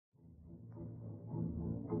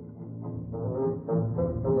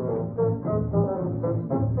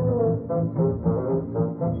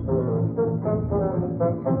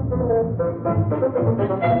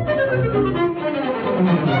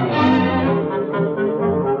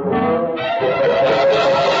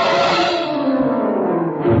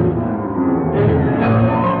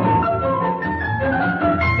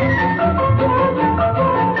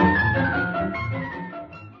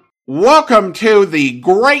welcome to the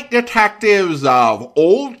Great Detectives of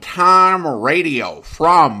Old Time Radio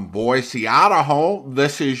from Boise, Idaho.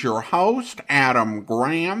 This is your host, Adam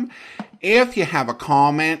Graham. If you have a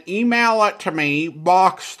comment, email it to me,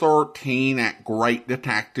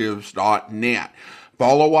 box13@greatdetectives.net.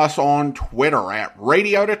 Follow us on Twitter at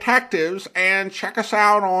Radio Detectives and check us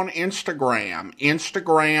out on Instagram,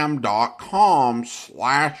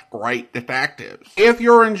 instagram.com/Great Detectives. If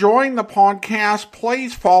you're enjoying the podcast,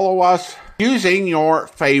 please follow us using your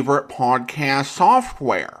favorite podcast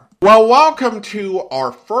software. Well, welcome to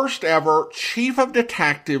our first ever Chief of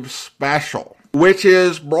Detectives special, which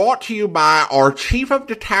is brought to you by our Chief of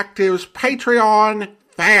Detectives Patreon,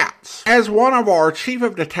 Fats. As one of our Chief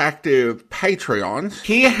of Detective Patreons,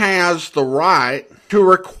 he has the right to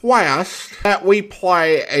request that we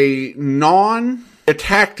play a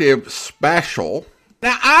non-detective special.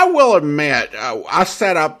 Now, I will admit, I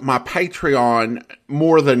set up my Patreon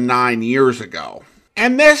more than 9 years ago.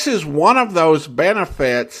 And this is one of those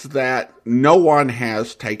benefits that no one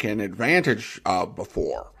has taken advantage of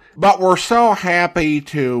before. But we're so happy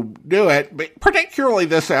to do it, particularly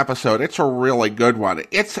this episode. It's a really good one.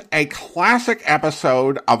 It's a classic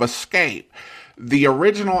episode of Escape. The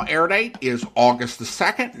original air date is August the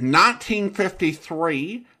 2nd,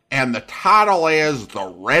 1953, and the title is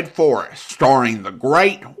The Red Forest, starring the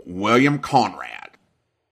great William Conrad.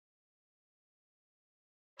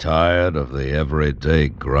 Tired of the everyday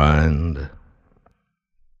grind?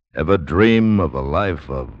 Ever dream of a life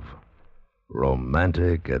of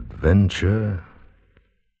romantic adventure?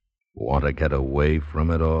 Want to get away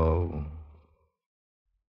from it all?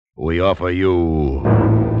 We offer you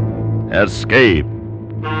Escape.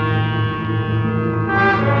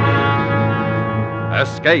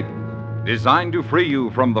 Escape, designed to free you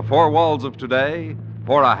from the four walls of today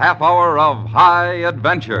for a half hour of high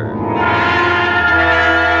adventure.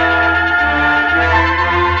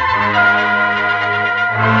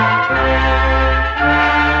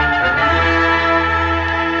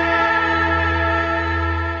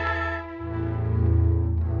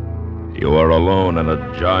 You are alone in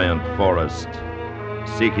a giant forest,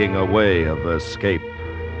 seeking a way of escape,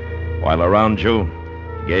 while around you,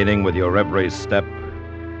 gaining with your every step,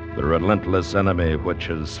 the relentless enemy, which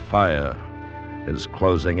is fire, is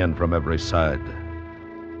closing in from every side,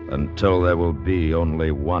 until there will be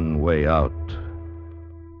only one way out,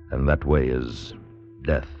 and that way is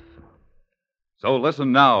death. So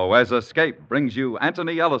listen now as Escape brings you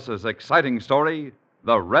Anthony Ellis's exciting story,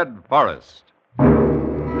 The Red Forest.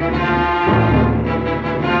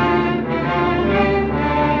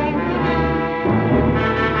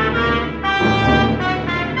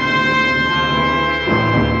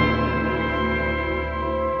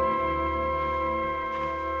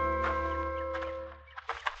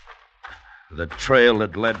 The trail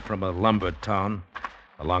had led from a lumber town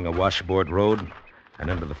along a washboard road and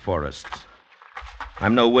into the forests.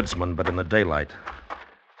 I'm no woodsman, but in the daylight,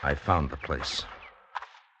 I found the place.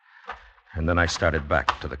 And then I started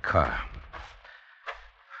back to the car.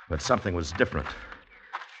 But something was different.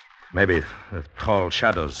 Maybe the tall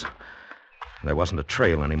shadows. There wasn't a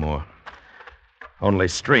trail anymore. Only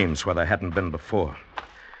streams where there hadn't been before.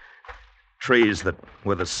 Trees that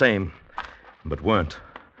were the same, but weren't.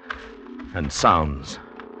 And sounds.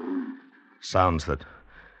 Sounds that,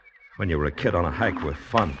 when you were a kid on a hike, were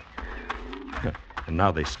fun. And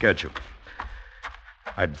now they scared you.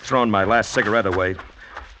 I'd thrown my last cigarette away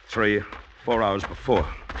 3-4 hours before.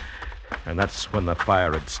 And that's when the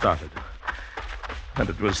fire had started. And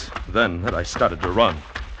it was then that I started to run.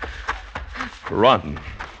 Run.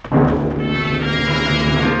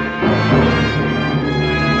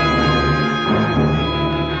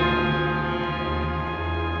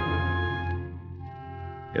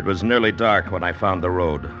 It was nearly dark when I found the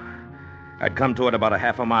road. I'd come to it about a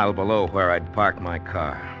half a mile below where I'd parked my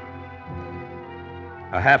car.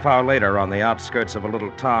 A half hour later, on the outskirts of a little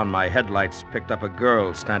town, my headlights picked up a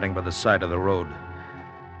girl standing by the side of the road.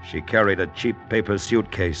 She carried a cheap paper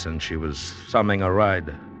suitcase, and she was summing a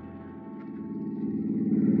ride.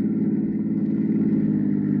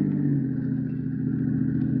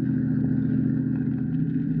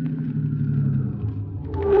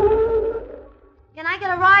 Can I get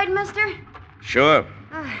a ride, mister? Sure.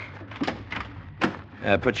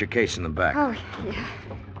 Put your case in the back. Oh, yeah.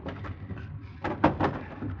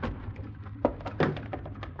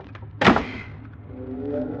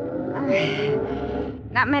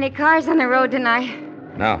 Not many cars on the road tonight.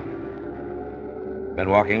 No. Been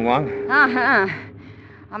walking long? Uh-huh.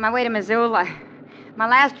 On my way to Missoula. My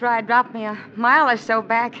last ride dropped me a mile or so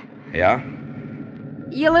back. Yeah?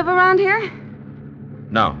 You live around here?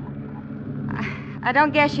 No. I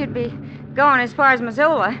don't guess you'd be going as far as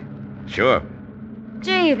Missoula. Sure.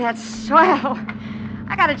 Gee, that's swell.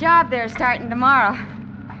 I got a job there starting tomorrow.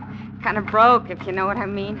 Kind of broke, if you know what I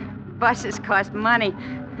mean. Buses cost money.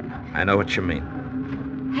 I know what you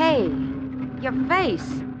mean. Hey, your face.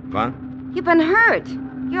 What? You've been hurt.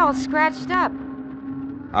 You're all scratched up.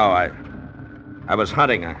 Oh, I was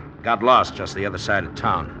hunting. I got lost just the other side of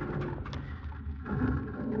town.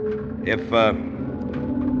 If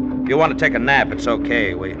you want to take a nap, it's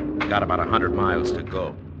okay. We got about 100 miles to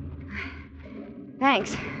go.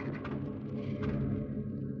 Thanks.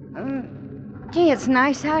 Gee, it's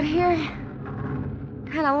nice out here.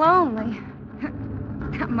 Kind of lonely.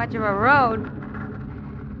 Not much of a road.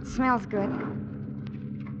 Smells good.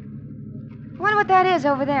 I wonder what that is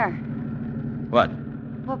over there. What?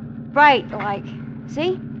 Well, bright, like.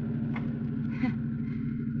 See?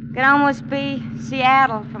 Could almost be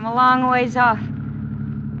Seattle from a long ways off.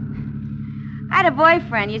 I had a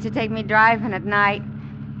boyfriend used to take me driving at night.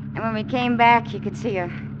 And when we came back, you could see a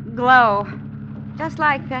glow. Just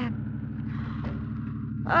like that.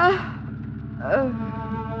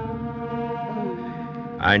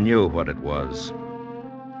 I knew what it was.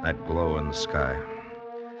 That glow in the sky.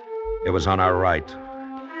 It was on our right.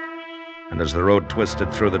 And as the road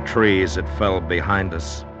twisted through the trees, it fell behind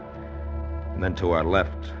us. And then to our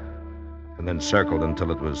left. And then circled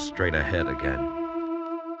until it was straight ahead again.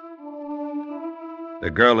 The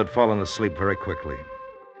girl had fallen asleep very quickly.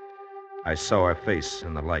 I saw her face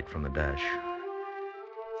in the light from the dash.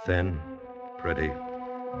 Thin, pretty,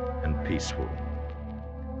 and peaceful.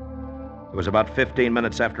 It was about 15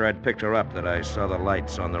 minutes after I'd picked her up that I saw the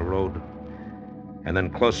lights on the road, and then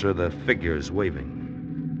closer the figures waving.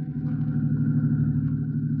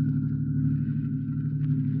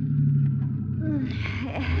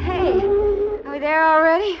 Hey, are we there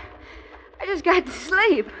already? I just got to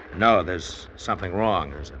sleep. No, there's something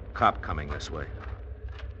wrong. There's a cop coming this way.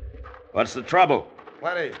 What's the trouble?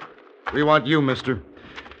 Plenty. We want you, mister.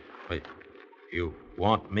 Wait, you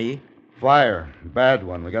want me? Fire. Bad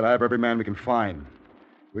one. We gotta have every man we can find.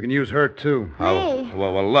 We can use her, too. Oh,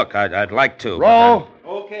 well, look, I'd like to. Roll!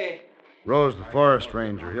 Okay. Rose, the forest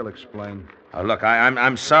ranger. He'll explain. Look,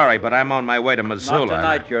 I'm sorry, but I'm on my way to Missoula. Not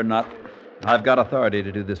tonight, you're not. I've got authority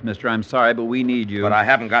to do this, mister. I'm sorry, but we need you. But I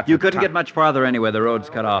haven't got You the couldn't time. get much farther anyway. The road's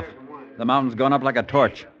cut off. The mountain's gone up like a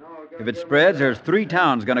torch. If it spreads, there's 3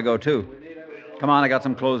 towns gonna go, too. Come on, I got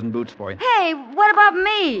some clothes and boots for you. Hey, what about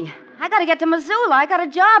me? I gotta get to Missoula. I got a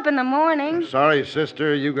job in the morning. Sorry,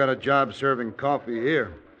 sister. You got a job serving coffee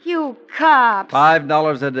here. You cops.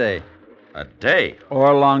 $5 a day. A day?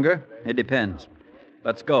 Or longer. It depends.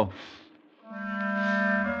 Let's go.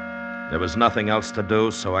 There was nothing else to do,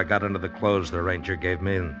 so I got into the clothes the ranger gave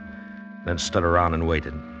me and then stood around and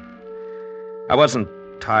waited. I wasn't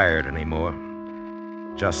tired anymore,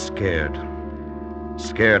 just scared.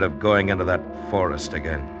 Scared of going into that forest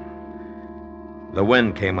again. The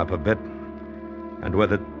wind came up a bit, and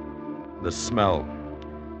with it, the smell.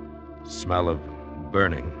 Smell of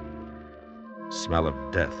burning. Smell of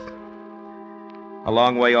death. A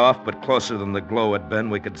long way off, but closer than the glow had been,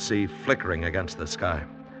 we could see flickering against the sky.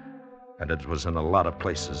 And it was in a lot of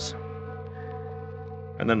places.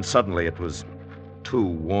 And then suddenly it was too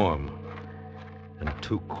warm and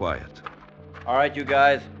too quiet. All right, you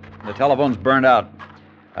guys. The telephone's burned out.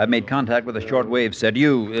 I've made contact with a shortwave set.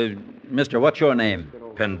 Mister, what's your name?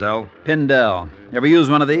 Pindell? Pindell. Ever use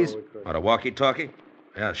one of these? What, a walkie-talkie?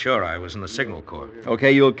 Yeah, sure. I was in the signal corps.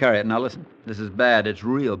 Okay, you'll carry it. Now listen, this is bad. It's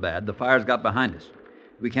real bad. The fire's got behind us.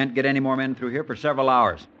 We can't get any more men through here for several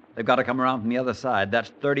hours. They've got to come around from the other side. That's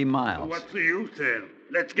 30 miles. What's the use then?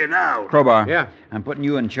 Let's get out. Crowbar. Yeah. I'm putting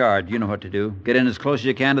you in charge. You know what to do. Get in as close as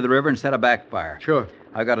you can to the river and set a backfire. Sure.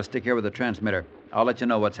 I've got to stick here with the transmitter. I'll let you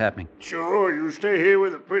know what's happening. Sure, you stay here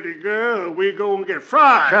with a pretty girl, or we go and get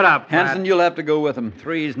fried. Shut up, Hanson, you'll have to go with them.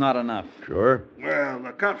 3's not enough. Sure. Well,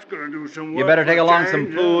 the cop's gonna do some work. You better take for along change,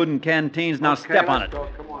 some food and canteens. Now step on it.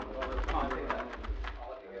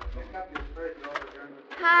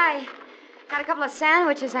 Hi. Got a couple of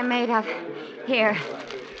sandwiches I made up. Here.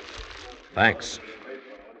 Thanks.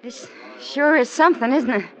 This sure is something, isn't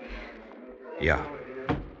it? Yeah.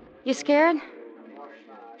 You scared?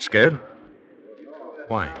 Scared?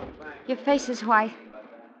 Why? Your face is white.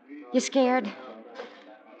 You scared?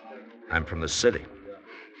 I'm from the city.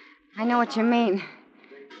 I know what you mean.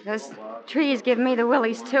 Those trees give me the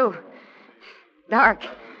willies, too. Dark.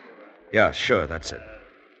 Yeah, sure, that's it.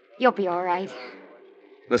 You'll be all right.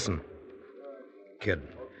 Listen, kid,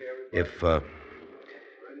 if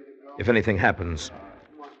anything happens,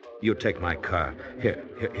 you take my car.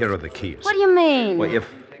 Here are the keys. What do you mean? Well,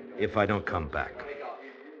 if I don't come back,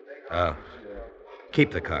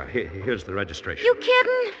 Keep the car. Here's the registration. You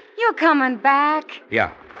kidding? You're coming back.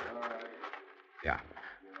 Yeah.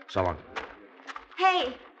 So long.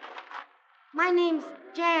 Hey, my name's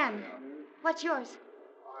Jan. What's yours?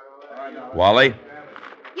 Wally?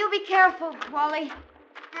 You be careful, Wally.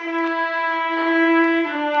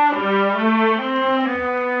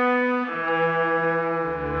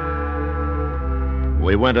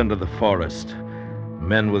 We went into the forest.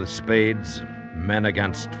 Men with spades, men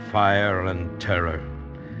against fire and terror.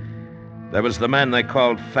 There was the man they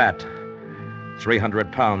called Fat.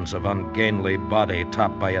 300 pounds of ungainly body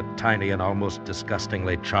topped by a tiny and almost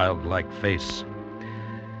disgustingly childlike face.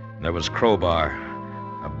 There was Crowbar,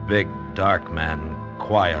 a big, dark man,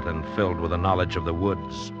 quiet and filled with a knowledge of the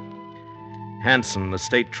woods. Hanson, the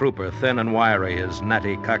state trooper, thin and wiry, his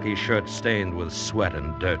natty khaki shirt stained with sweat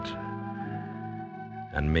and dirt.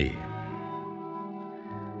 And me.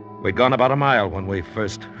 We'd gone about a mile when we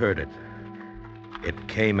first heard it. It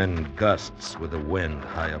came in gusts with the wind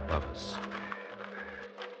high above us.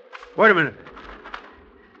 Wait a minute.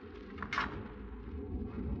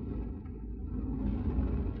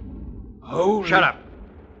 Holy... Shut up.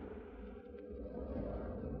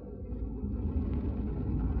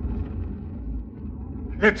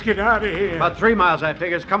 Let's get out of here. About 3 miles, I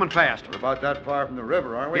figure. It's coming fast. We're about that far from the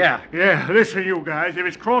river, aren't we? Yeah. Yeah, listen, you guys. If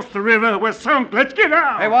it's crossed the river, we're sunk. Let's get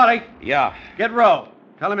out. Hey, Wally, Yeah. get Roe.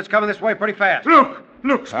 Tell him it's coming this way pretty fast.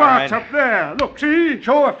 Look, Sparks right. up there. Look, see?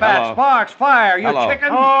 Sure, Fat. Hello. Sparks, fire. You Hello. chicken?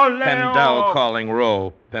 Oh, Leo. Pendel calling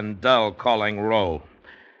Row. Pendel calling Row.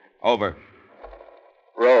 Over.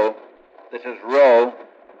 Row. This is Row.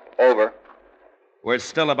 Over. We're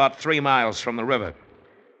still about 3 miles from the river.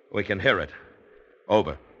 We can hear it.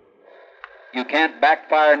 Over. You can't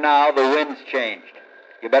backfire now. The wind's changed.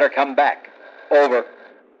 You better come back. Over.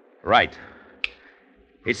 Right.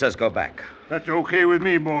 He says go back. That's okay with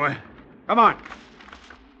me, boy. Come on.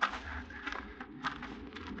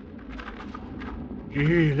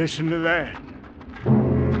 Gee, listen to that.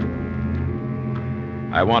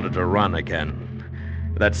 I wanted to run again.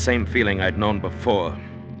 That same feeling I'd known before.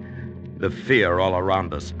 The fear all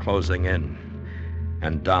around us closing in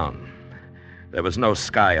and down. There was no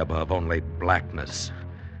sky above, only blackness,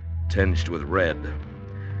 tinged with red,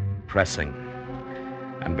 pressing.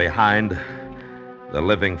 And behind, the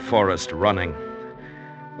living forest running,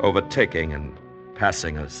 overtaking and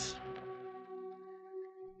passing us.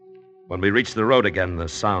 When we reached the road again, the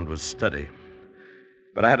sound was steady.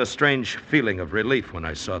 But I had a strange feeling of relief when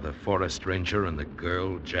I saw the forest ranger and the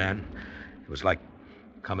girl, Jan. It was like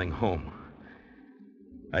coming home.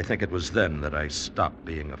 I think it was then that I stopped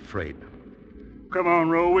being afraid. Come on,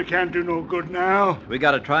 Ro. We can't do no good now. We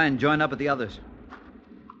got to try and join up with the others.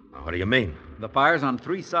 What do you mean? The fire's on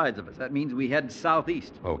 3 sides of us. That means we head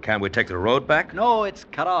southeast. Oh, can't we take the road back? No, it's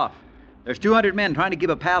cut off. There's 200 men trying to keep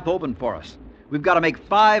a path open for us. We've got to make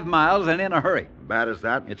 5 miles and in a hurry. Bad as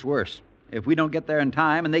that? It's worse. If we don't get there in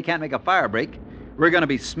time and they can't make a fire break, we're going to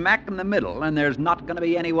be smack in the middle, and there's not going to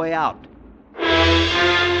be any way out.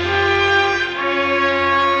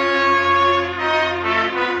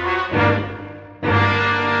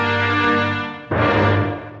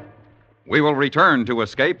 We will return to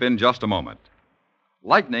Escape in just a moment.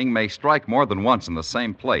 Lightning may strike more than once in the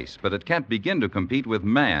same place, but it can't begin to compete with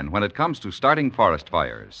man when it comes to starting forest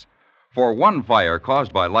fires. For one fire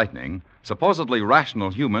caused by lightning, supposedly rational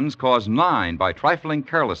humans cause 9 by trifling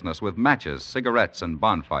carelessness with matches, cigarettes, and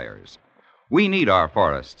bonfires. We need our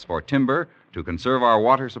forests for timber, to conserve our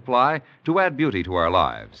water supply, to add beauty to our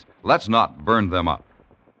lives. Let's not burn them up.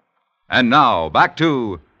 And now, back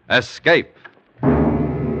to Escape.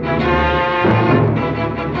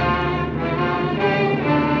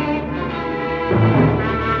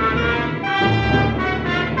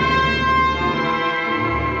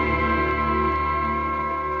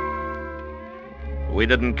 We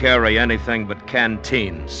didn't carry anything but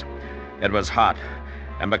canteens. It was hot,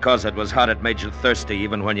 and because it was hot, it made you thirsty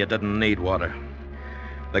even when you didn't need water.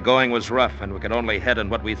 The going was rough, and we could only head in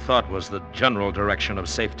what we thought was the general direction of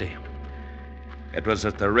safety. It was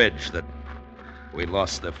at the ridge that we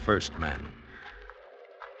lost the first man.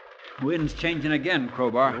 Wind's changing again,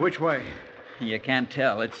 Crowbar. Which way? You can't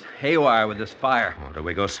tell. It's haywire with this fire. Oh, do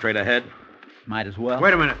we go straight ahead? Might as well.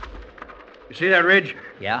 Wait a minute. You see that ridge?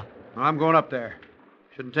 Yeah? Well, I'm going up there.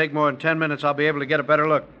 Shouldn't take more than 10 minutes. I'll be able to get a better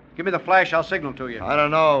look. Give me the flash. I'll signal to you. I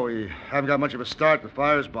don't know. We haven't got much of a start. The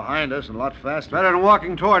fire's behind us and a lot faster. Better than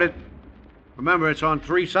walking toward it. Remember, it's on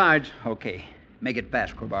 3 sides. Okay. Make it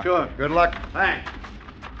fast, Crowbar. Sure. Good luck. Thanks.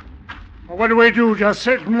 Well, what do we do? Just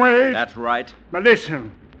sit and wait? That's right. But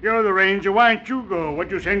listen, You're the ranger. Why don't you go? What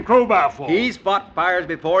you send Crowbar for? He's fought fires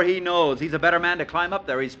before. He knows. He's a better man to climb up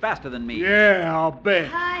there. He's faster than me. Yeah, I'll bet.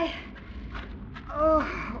 Hi.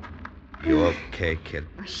 Oh. You okay, kid?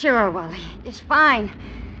 Sure, Wally. Just fine.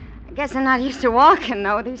 I guess I'm not used to walking,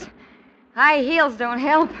 though. These high heels don't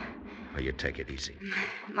help. Oh, you take it easy.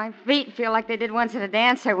 My feet feel like they did once at a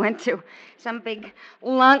dance I went to. Some big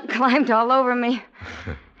lunk climbed all over me.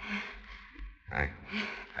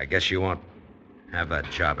 I guess you won't have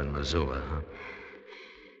that job in Missoula, huh?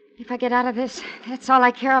 If I get out of this, that's all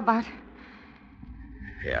I care about.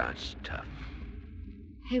 Yeah, it's tough.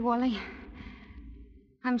 Hey, Wally.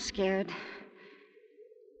 I'm scared.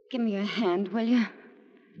 Give me your hand, will you?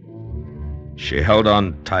 She held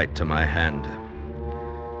on tight to my hand.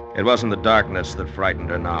 It wasn't the darkness that frightened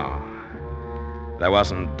her now. There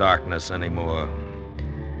wasn't darkness anymore,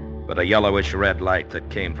 but a yellowish red light that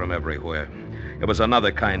came from everywhere. It was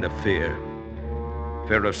another kind of fear.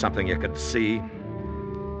 Fear of something you could see,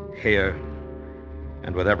 hear,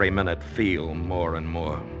 and with every minute feel more and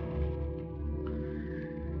more.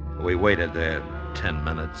 We waited there 10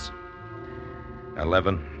 minutes,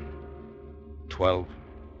 11, 12,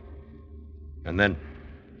 and then...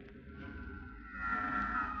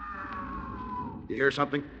 You hear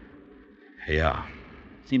something? Yeah.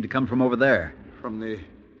 Seemed to come from over there. From the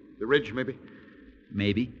ridge, maybe?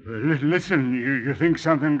 Maybe. Listen, you think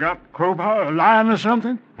something got Crowbar, a lion or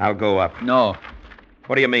something? I'll go up. No.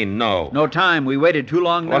 What do you mean, no? No time. We waited too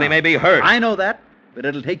long now. Well, he may be hurt. I know that, but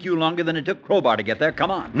it'll take you longer than it took Crowbar to get there.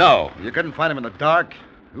 Come on. No. You couldn't find him in the dark.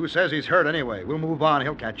 Who says he's hurt anyway? We'll move on.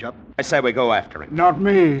 He'll catch up. I say we go after him. Not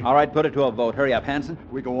me. All right, put it to a vote. Hurry up, Hanson.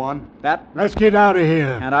 We go on. Pat? Let's get out of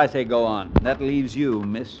here. And I say go on. That leaves you,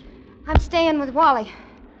 miss. I'm staying with Wally.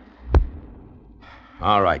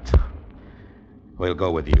 All right. We'll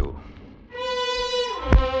go with you.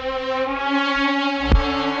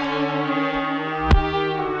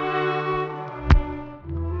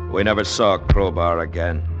 We never saw Crowbar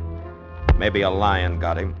again. Maybe a lion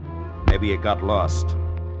got him. Maybe he got lost.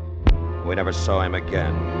 We never saw him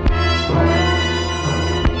again.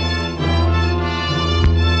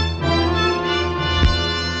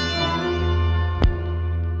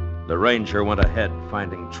 The ranger went ahead,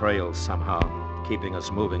 finding trails somehow, keeping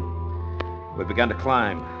us moving. We began to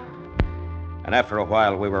climb, and after a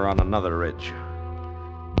while we were on another ridge.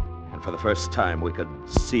 And for the first time we could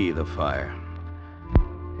see the fire.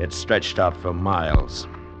 It stretched out for miles,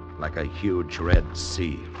 like a huge red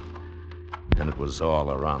sea, and it was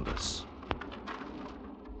all around us.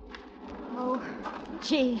 Oh,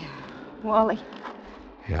 gee, Wally.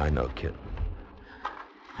 Yeah, I know, kid.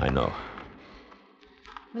 I know.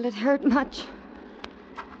 Will it hurt much?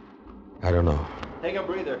 I don't know. Take a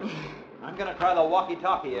breather. I'm going to try the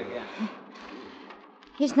walkie-talkie again.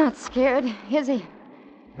 He's not scared, is he?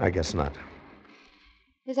 I guess not.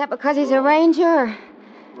 Is that because he's a ranger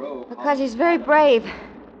or because he's very brave?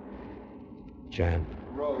 Jan,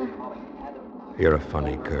 you're a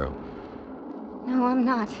funny girl. No, I'm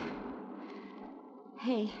not.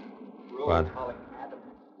 Hey, What?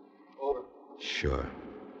 Sure.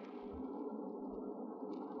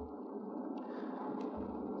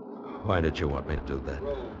 Why did you want me to do that?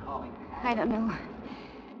 I don't know.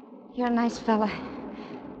 You're a nice fella.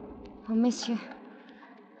 I'll miss you.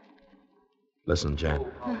 Listen, Jan.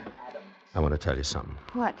 I want to tell you something.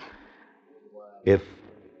 What? If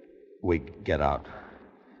we get out,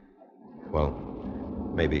 well,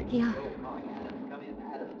 maybe... Yeah.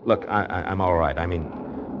 Look, I'm all right. I mean,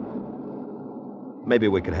 maybe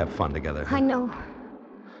we could have fun together. I know.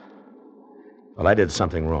 Well, I did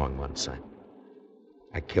something wrong once.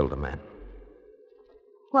 I killed a man.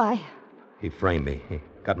 Why? He framed me. He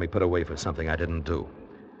got me put away for something I didn't do.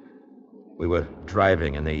 We were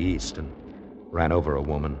driving in the east and ran over a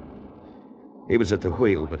woman. He was at the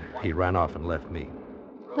wheel, but he ran off and left me.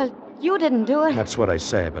 Well, you didn't do it. That's what I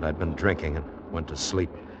say, but I'd been drinking and went to sleep.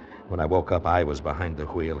 When I woke up, I was behind the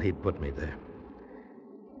wheel. He'd put me there.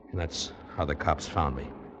 And that's how the cops found me.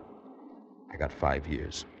 I got 5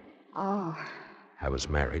 years. Oh. I was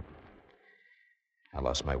married. I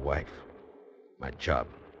lost my wife, my job,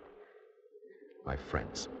 my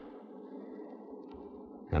friends.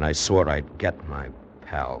 And I swore I'd get my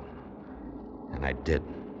pal. And I did.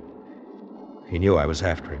 He knew I was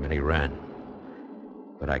after him, and he ran.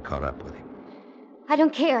 But I caught up with him. I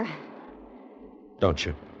don't care. Don't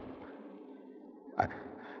you?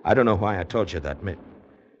 I don't know why I told you that.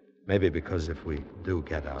 Maybe because if we do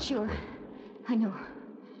get out... Sure. I know.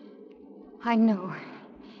 I know.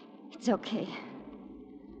 It's okay.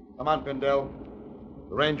 Come on, Pindell.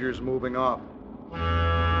 The ranger's moving off.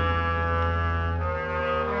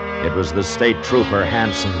 It was the state trooper,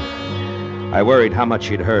 Hanson. I worried how much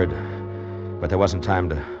he'd heard, but there wasn't time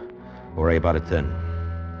to worry about it then.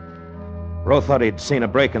 Rowe thought he'd seen a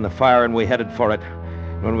break in the fire, and we headed for it.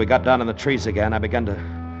 When we got down in the trees again, I began to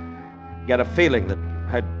get a feeling that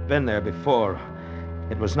I'd been there before.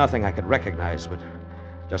 It was nothing I could recognize, but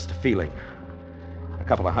just a feeling. A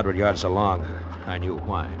couple of 100 yards along, I knew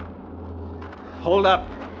why. Hold up.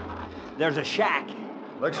 There's a shack.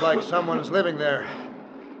 Looks like someone's living there.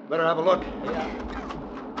 Better have a look.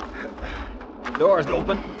 The door's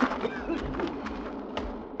open.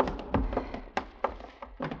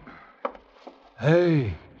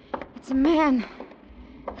 Hey. It's a man.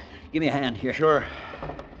 Give me a hand here. Sure.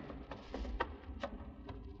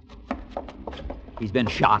 He's been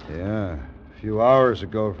shot. Yeah, a few hours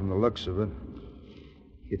ago from the looks of it.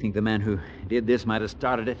 You think the man who did this might have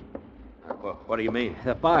started it? What do you mean?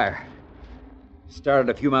 The fire. Started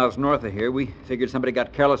a few miles north of here. We figured somebody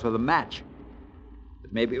got careless with a match.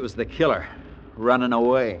 But maybe it was the killer running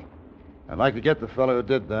away. I'd like to get the fellow who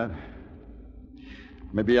did that.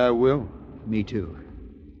 Maybe I will. Me too.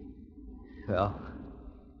 Well,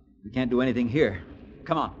 we can't do anything here.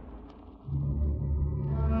 Come on.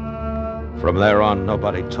 From there on,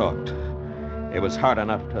 nobody talked. It was hard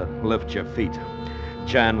enough to lift your feet.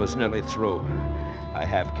 Jan was nearly through. I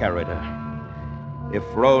half carried her. If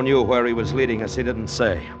Rowe knew where he was leading us, he didn't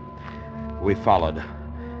say. We followed,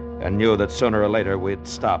 and knew that sooner or later we'd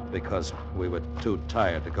stop because we were too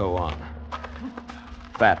tired to go on.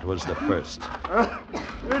 Fat was the first.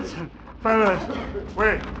 Listen, fellas,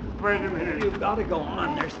 wait a minute. You've got to go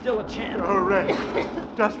on. There's still a chance. Oh, rest.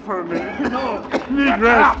 Just for a minute. No. Need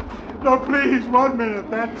rest. No, please, 1 minute,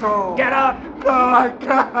 that's all. Get up! No, I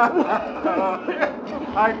can't.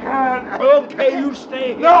 I can't. Okay, you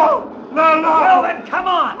stay here. No! Well, then come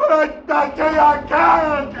on. But I tell you, I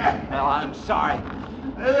can't. Well, I'm sorry.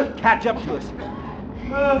 Catch up to us.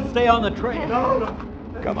 Stay on the train. No.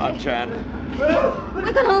 Come on, Jan.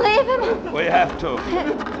 We're gonna leave him. We have to.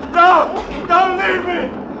 No! Don't leave me!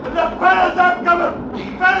 The fellas are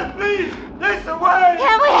coming! Fellas, please! This way!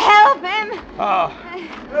 Can we help him? Oh,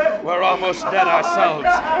 we're almost dead ourselves.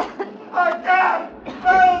 I can't!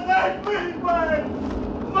 Fellas, please, please!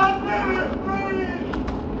 1 minute, please!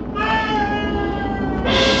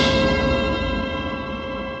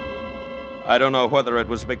 I don't know whether it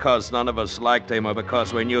was because none of us liked him or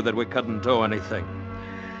because we knew that we couldn't do anything.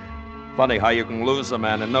 Funny how you can lose a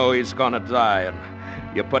man and know he's gonna die, and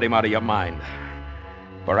you put him out of your mind.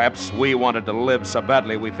 Perhaps we wanted to live so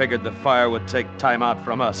badly we figured the fire would take time out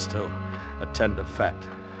from us to attend to Fat.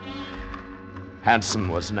 Hanson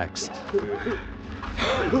was next.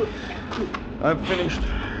 I'm finished.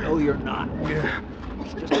 No, you're not.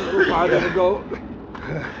 It's just a little farther to go.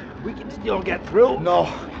 We can still get through. No,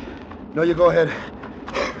 you go ahead.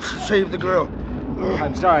 Save the girl.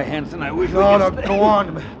 I'm sorry, Hanson. I wish we No, could stay. go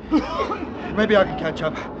on. Maybe I can catch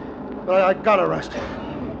up. But I gotta rest.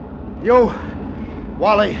 You,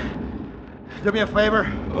 Wally, do me a favor.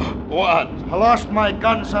 What? I lost my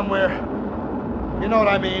gun somewhere. You know what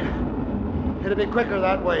I mean. It'll be quicker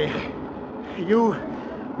that way. You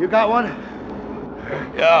got one?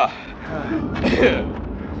 Yeah.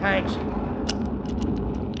 Thanks.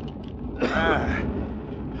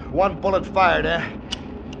 One bullet fired, eh?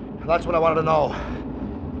 That's what I wanted to know.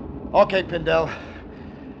 Okay, Pindell.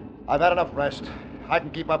 I've had enough rest. I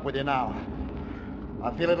can keep up with you now.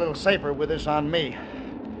 I feel a little safer with this on me.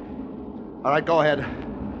 All right, go ahead.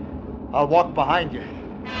 I'll walk behind you.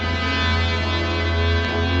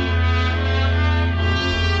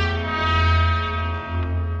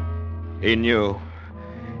 He knew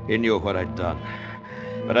what I'd done.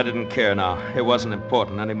 But I didn't care now. It wasn't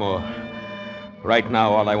important anymore. Right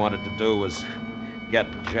now, all I wanted to do was get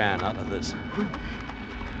Jan out of this.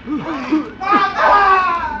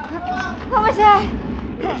 What was that?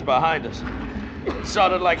 It was behind us. It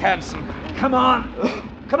sounded like Hanson. Come on,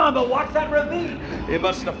 but watch that ravine. He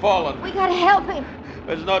must have fallen. We gotta help him.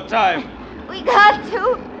 There's no time. We got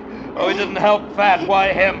to. Oh, he didn't help Fat.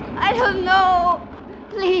 Why him? I don't know.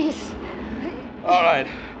 Please. All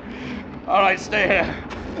right, stay here.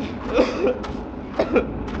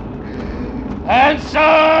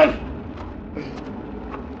 Hanson!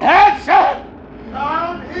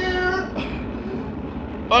 Down here!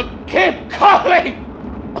 But keep calling!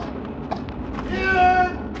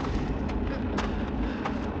 Here!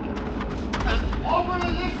 Over to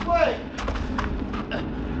this way!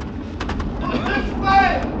 This way!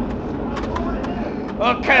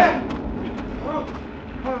 Okay.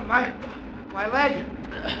 Oh, my leg!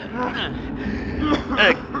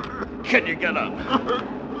 Hey, can you get up?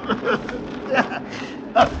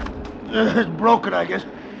 It's broken, I guess.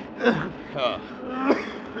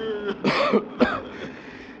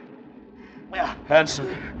 Hanson,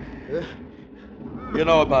 you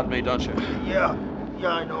know about me, don't you? Yeah,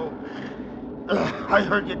 I know. I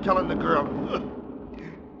heard you telling the girl.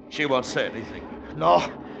 She won't say anything. No,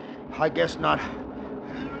 I guess not.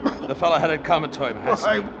 The fella had it coming to him,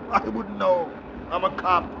 Hanson. I wouldn't know. I'm a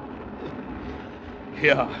cop.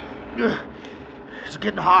 Yeah. It's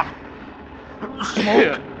getting hot. Smoke.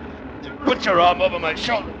 Here. Put your arm over my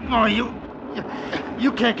shoulder. No, you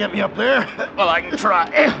can't get me up there. Well, I can try.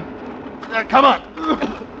 Come on.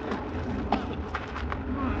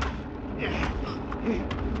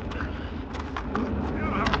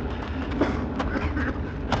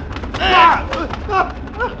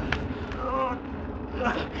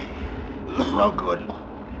 No good.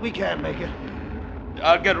 We can't make it.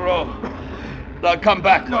 I'll get Roe. I'll come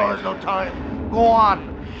back. No, there's no time. Go on.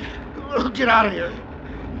 Get out of here.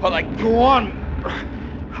 Well, Go on.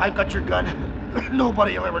 I've got your gun.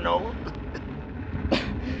 Nobody will ever know.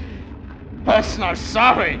 That's not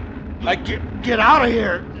sorry. Get out of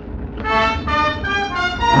here.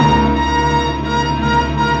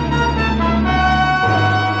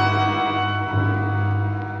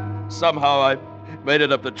 Somehow I made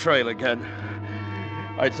it up the trail again.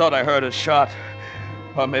 I thought I heard a shot.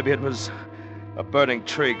 Or maybe it was a burning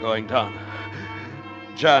tree going down.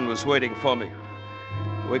 Jan was waiting for me.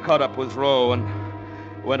 We caught up with Roe and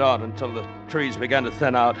went on until the trees began to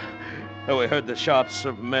thin out. And we heard the shots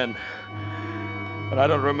of men. But I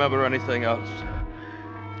don't remember anything else.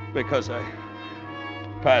 Because I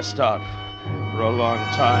passed out for a long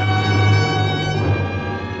time.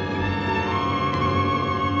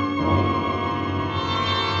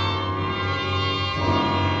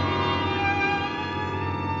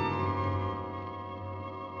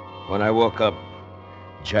 When I woke up,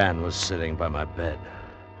 Jan was sitting by my bed,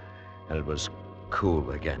 and it was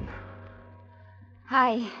cool again.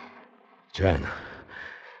 Hi. Jan,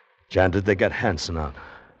 did they get Hanson out?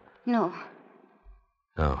 No.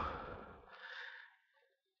 No.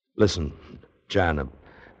 Listen, Jan,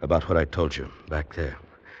 about what I told you back there.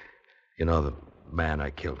 You know, the man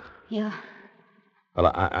I killed. Yeah. Well,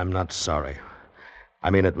 I'm not sorry. I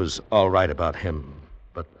mean, it was all right about him,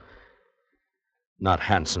 but not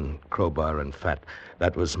Hanson, Crowbar, and Fat.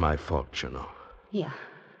 That was my fault, you know. Yeah.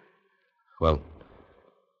 Well,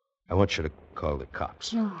 I want you to call the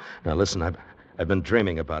cops. No. Now, listen, I've been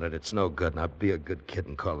dreaming about it. It's no good. Now, be a good kid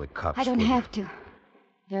and call the cops. I don't have to.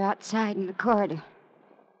 They're outside in the corridor.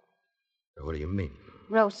 What do you mean?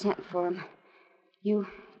 Rose sent for him. You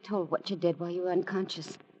told what you did while you were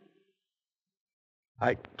unconscious.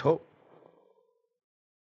 I told...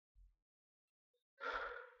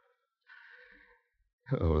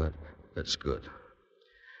 Oh, that's good.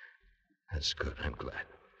 That's good. I'm glad.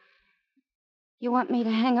 You want me to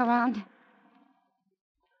hang around?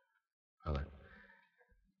 Well,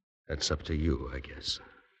 that's up to you, I guess.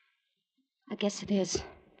 I guess it is.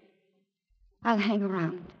 I'll hang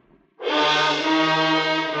around.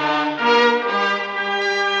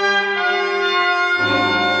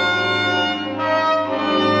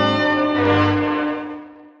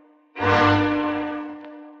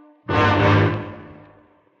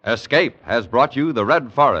 Escape has brought you The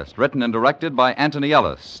Red Forest, written and directed by Anthony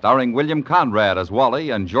Ellis, starring William Conrad as Wally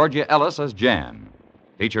and Georgia Ellis as Jan.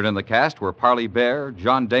 Featured in the cast were Parley, Baer,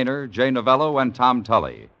 John Dehner, Jay Novello, and Tom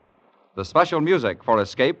Tully. The special music for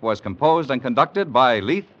Escape was composed and conducted by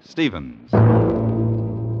Leith Stevens.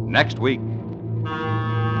 Next week.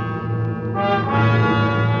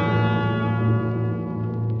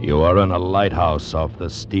 You are in a lighthouse off the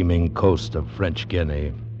steaming coast of French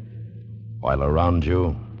Guiana, while around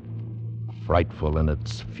you, frightful in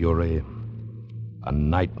its fury, a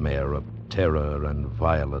nightmare of terror and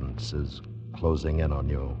violence is closing in on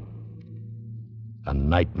you. A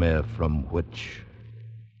nightmare from which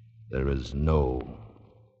there is no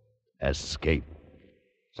escape.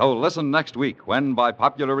 So listen next week when, by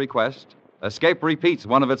popular request, Escape repeats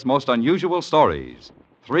one of its most unusual stories,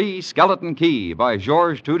 Three Skeleton Key by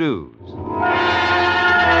Georges Toudoux.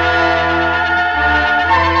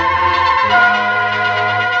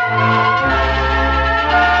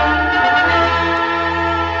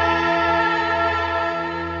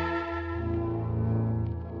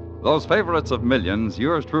 Those favorites of millions,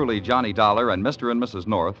 yours truly, Johnny Dollar and Mr. and Mrs.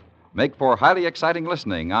 North, make for highly exciting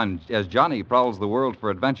listening as Johnny prowls the world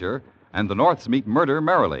for adventure and the Norths meet murder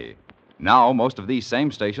merrily. Now, most of these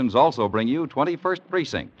same stations also bring you 21st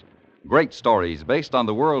Precinct. Great stories based on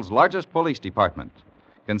the world's largest police department.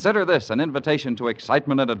 Consider this an invitation to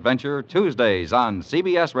excitement and adventure Tuesdays on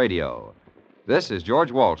CBS Radio. This is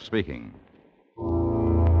George Walsh speaking.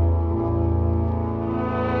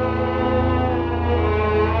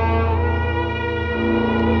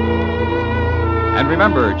 And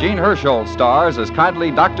remember, Gene Herschel stars as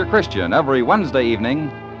kindly Dr. Christian every Wednesday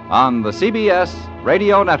evening on the CBS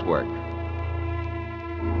Radio Network.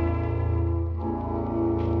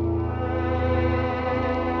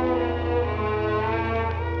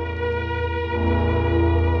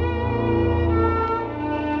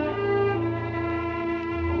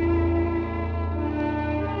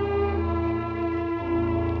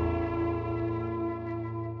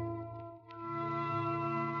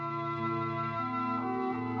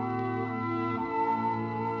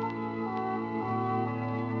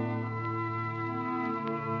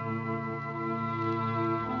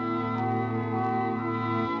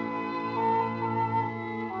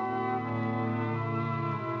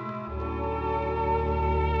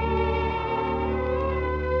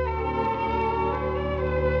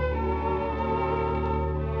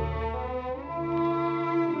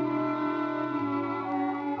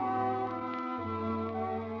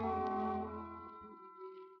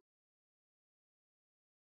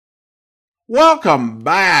 Welcome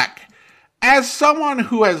back. As someone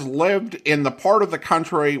who has lived in the part of the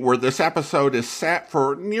country where this episode is set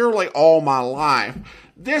for nearly all my life,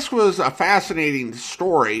 this was a fascinating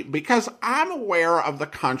story because I'm aware of the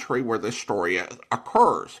country where this story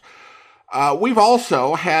occurs. We've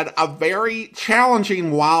also had a very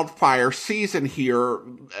challenging wildfire season here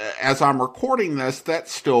as I'm recording this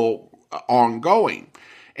that's still ongoing.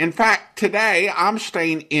 In fact, today I'm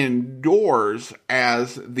staying indoors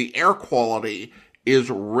as the air quality is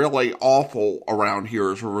really awful around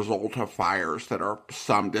here as a result of fires that are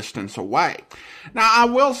some distance away. Now, I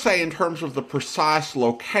will say in terms of the precise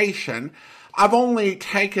location, I've only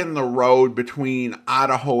taken the road between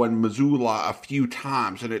Idaho and Missoula a few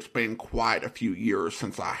times, and it's been quite a few years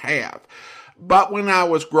since I have. But when I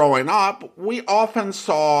was growing up, we often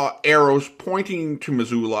saw arrows pointing to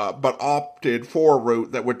Missoula, but opted for a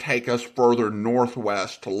route that would take us further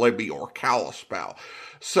northwest to Libby or Kalispell.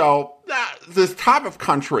 So this type of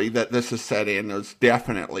country that this is set in is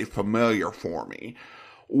definitely familiar for me.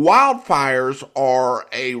 Wildfires are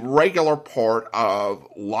a regular part of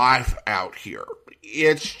life out here.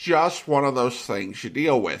 It's just one of those things you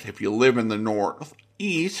deal with. If you live in the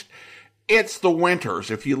Northeast, it's the winters.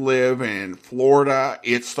 If you live in Florida,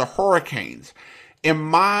 it's the hurricanes. In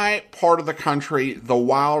my part of the country, the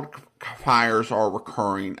wildfires are a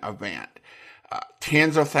recurring event.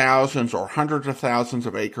 Tens of thousands or hundreds of thousands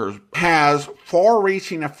of acres has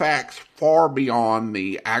far-reaching effects far beyond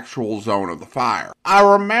the actual zone of the fire.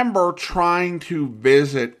 I remember trying to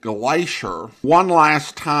visit Glacier one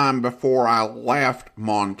last time before I left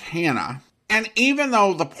Montana. And even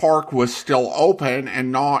though the park was still open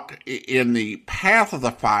and not in the path of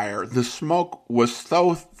the fire, the smoke was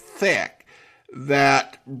so thick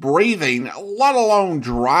that breathing, let alone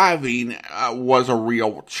driving, was a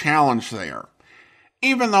real challenge there.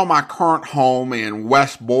 Even though my current home in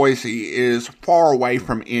West Boise is far away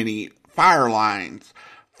from any fire lines,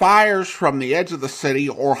 fires from the edge of the city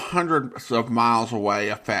or hundreds of miles away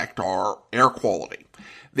affect our air quality.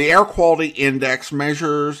 The air quality index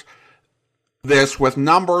measures this with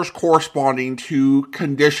numbers corresponding to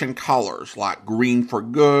condition colors like green for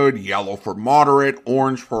good, yellow for moderate,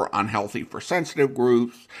 orange for unhealthy for sensitive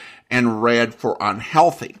groups, and red for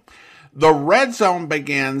unhealthy. The red zone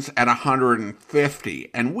begins at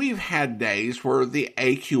 150, and we've had days where the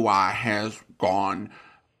AQI has gone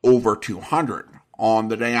over 200. On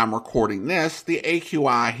the day I'm recording this, the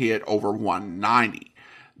AQI hit over 190.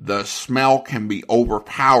 The smell can be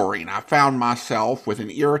overpowering. I found myself with an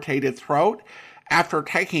irritated throat after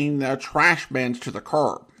taking the trash bins to the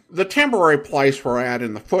curb. The temporary place we're at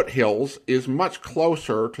in the foothills is much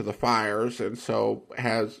closer to the fires and so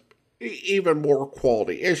has even more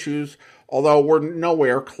quality issues, although we're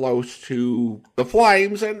nowhere close to the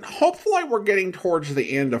flames, and hopefully we're getting towards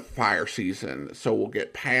the end of fire season, so we'll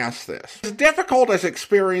get past this. As difficult as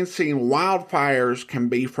experiencing wildfires can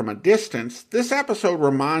be from a distance, this episode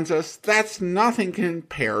reminds us that's nothing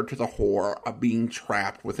compared to the horror of being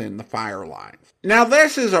trapped within the fire lines. Now,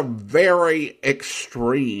 this is a very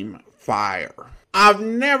extreme fire. I've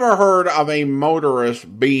never heard of a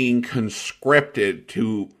motorist being conscripted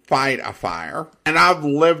to fight a fire, and I've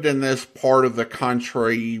lived in this part of the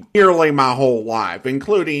country nearly my whole life,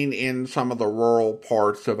 including in some of the rural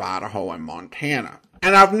parts of Idaho and Montana.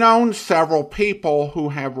 And I've known several people who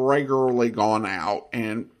have regularly gone out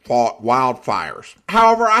and fought wildfires.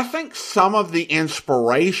 However, I think some of the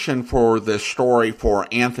inspiration for this story for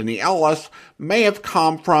Anthony Ellis may have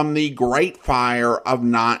come from the Great Fire of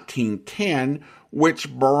 1910,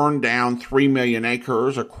 which burned down 3 million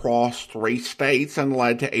acres across 3 states and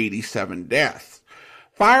led to 87 deaths.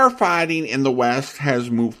 Firefighting in the West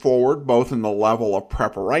has moved forward both in the level of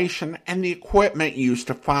preparation and the equipment used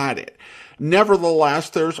to fight it. Nevertheless,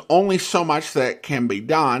 there's only so much that can be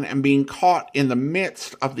done, and being caught in the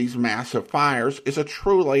midst of these massive fires is a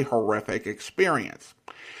truly horrific experience.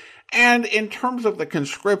 And in terms of the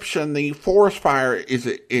conscription, the forest fire is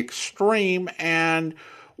extreme, and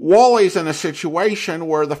Wally's in a situation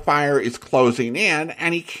where the fire is closing in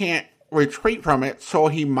and he can't retreat from it, so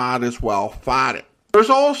he might as well fight it. There's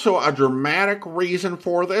also a dramatic reason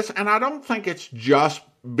for this, and I don't think it's just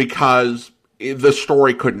because the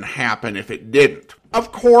story couldn't happen if it didn't.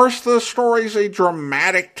 Of course, the story is a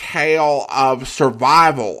dramatic tale of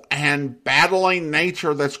survival and battling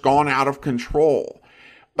nature that's gone out of control.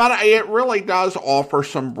 But it really does offer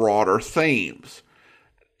some broader themes.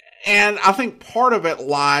 And I think part of it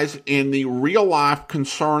lies in the real-life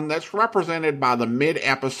concern that's represented by the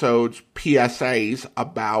mid-episodes PSAs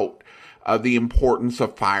about the importance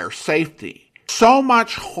of fire safety. So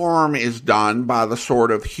much harm is done by the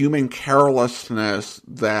sort of human carelessness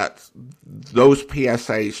that those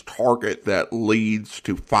PSAs target that leads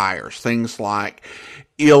to fires. Things like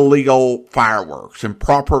illegal fireworks,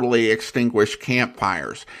 improperly extinguished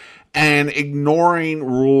campfires, and ignoring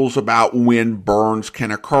rules about when burns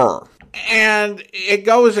can occur. And it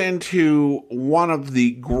goes into one of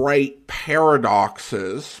the great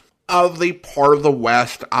paradoxes of the part of the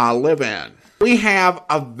West I live in. We have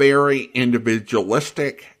a very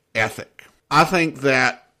individualistic ethic. I think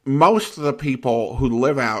that most of the people who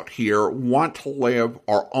live out here want to live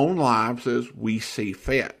our own lives as we see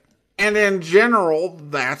fit. And in general,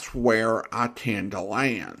 that's where I tend to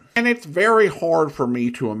land. And it's very hard for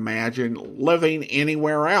me to imagine living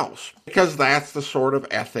anywhere else, because that's the sort of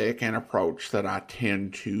ethic and approach that I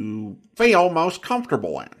tend to feel most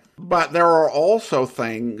comfortable in. But there are also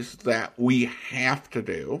things that we have to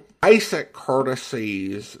do, basic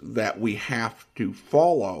courtesies that we have to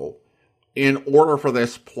follow in order for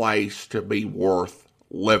this place to be worth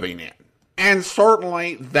living in. And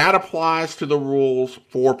certainly that applies to the rules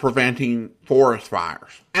for preventing forest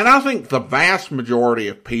fires. And I think the vast majority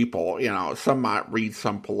of people, some might read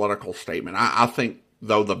some political statement. I think,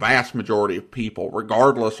 though, the vast majority of people,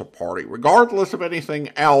 regardless of party, regardless of anything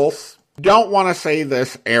else, don't want to see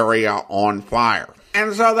this area on fire.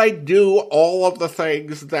 And so they do all of the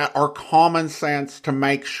things that are common sense to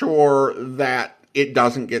make sure that it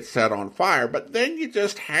doesn't get set on fire. But then you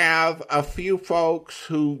just have a few folks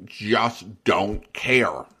who just don't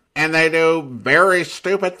care. And they do very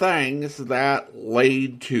stupid things that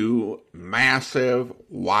lead to massive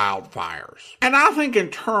wildfires. And I think in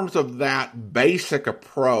terms of that basic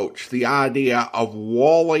approach, the idea of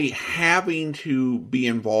Wally having to be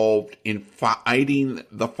involved in fighting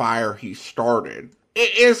the fire he started,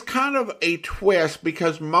 it is kind of a twist,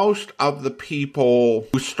 because most of the people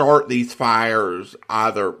who start these fires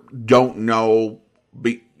either don't know,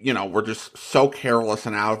 we're just so careless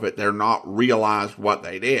and out of it, they're not realized what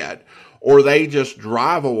they did, or they just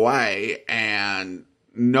drive away and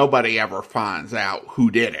nobody ever finds out who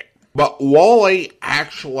did it. But Wally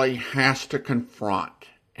actually has to confront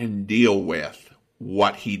and deal with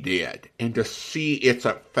what he did, and to see its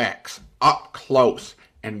effects up close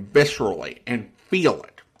and viscerally and feel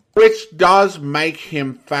it, which does make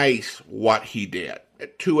him face what he did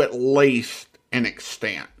to at least an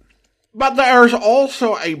extent. But there's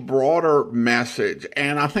also a broader message,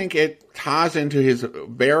 and I think it ties into his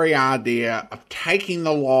very idea of taking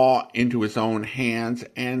the law into his own hands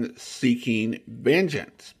and seeking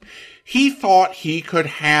vengeance. He thought he could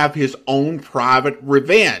have his own private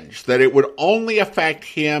revenge, that it would only affect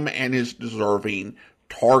him and his deserving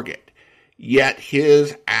target. Yet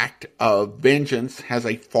his act of vengeance has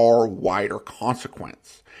a far wider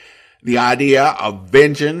consequence. The idea of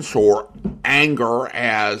vengeance or anger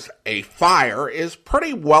as a fire is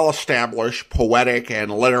pretty well-established poetic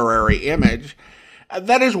and literary image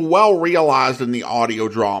that is well realized in the audio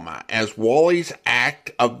drama, as Wally's act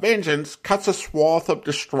of vengeance cuts a swath of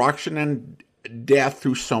destruction and death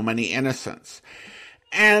through so many innocents.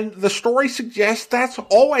 And the story suggests that's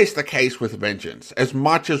always the case with vengeance, as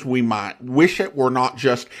much as we might wish it were not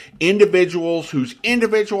just individuals whose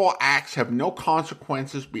individual acts have no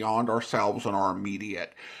consequences beyond ourselves and our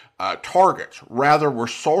immediate targets. Rather, we're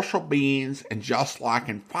social beings, and just like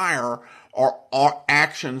in fire, our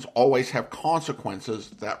actions always have consequences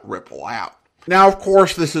that ripple out. Now, of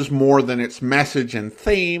course, this is more than its message and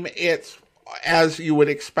theme. It's, as you would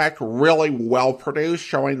expect, really well produced,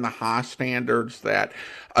 showing the high standards that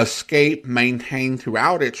Escape maintained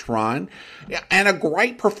throughout its run. And a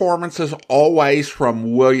great performance as always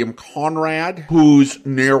from William Conrad, whose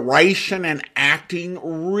narration and acting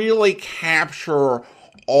really capture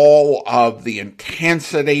all of the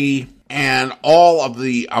intensity and all of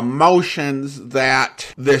the emotions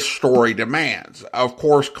that this story demands. Of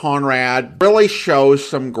course, Conrad really shows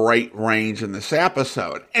some great range in this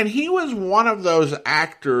episode. And he was one of those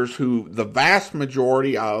actors who the vast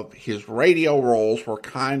majority of his radio roles were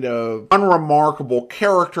kind of unremarkable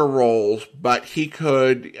character roles, but he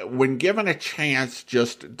could, when given a chance,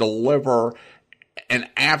 just deliver an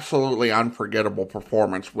absolutely unforgettable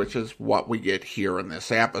performance, which is what we get here in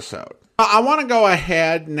this episode. I want to go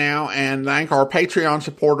ahead now and thank our Patreon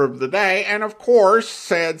supporter of the day. And of course,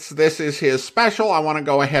 since this is his special, I want to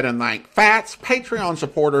go ahead and thank Fats, Patreon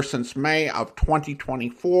supporter since May of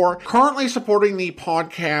 2024, currently supporting the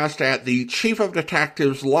podcast at the Chief of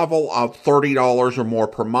Detectives level of $30 or more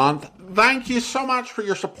per month. Thank you so much for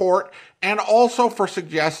your support and also for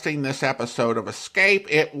suggesting this episode of Escape.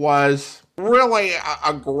 It was really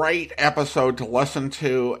a great episode to listen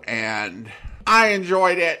to, and I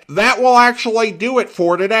enjoyed it. That will actually do it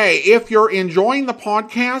for today. If you're enjoying the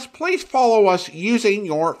podcast, please follow us using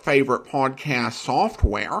your favorite podcast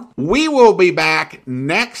software. We will be back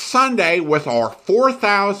next Sunday with our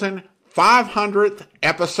 4,500th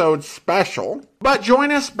episode special. But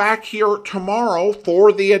join us back here tomorrow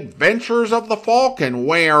for the Adventures of the Falcon,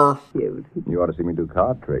 where... You ought to see me do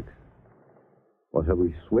card tricks. Well, shall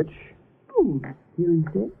we switch? Oh, you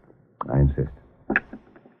insist? I insist.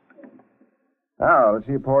 Now, let's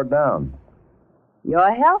see you pour it down.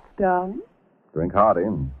 Your health, darling. Drink hearty.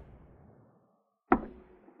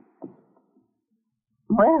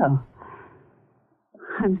 Well,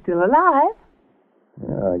 I'm still alive.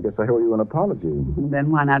 Yeah, I guess I owe you an apology. Then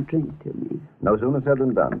why not drink to me? No sooner said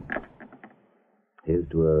than done. Here's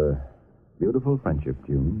to a beautiful friendship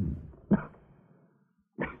tune.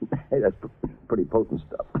 Hey, that's pretty potent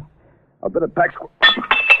stuff. A bit of pack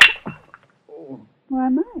Why,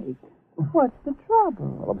 Mike, what's the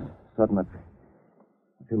trouble? All of a sudden, I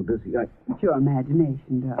feel dizzy. It's your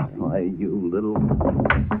imagination, darling. Why, you little...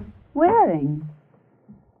 Wearing?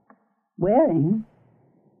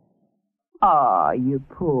 Oh, you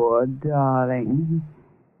poor darling.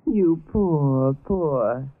 You poor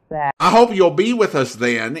sack. I hope you'll be with us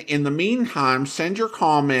then. In the meantime, send your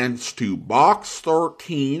comments to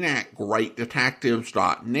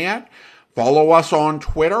box13@greatdetectives.net. Follow us on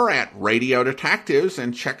Twitter at Radio Detectives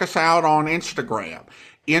and check us out on Instagram.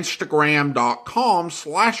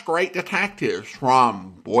 Instagram.com/greatdetectives.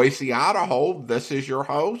 From Boise, Idaho, this is your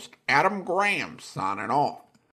host, Adam Graham, signing off.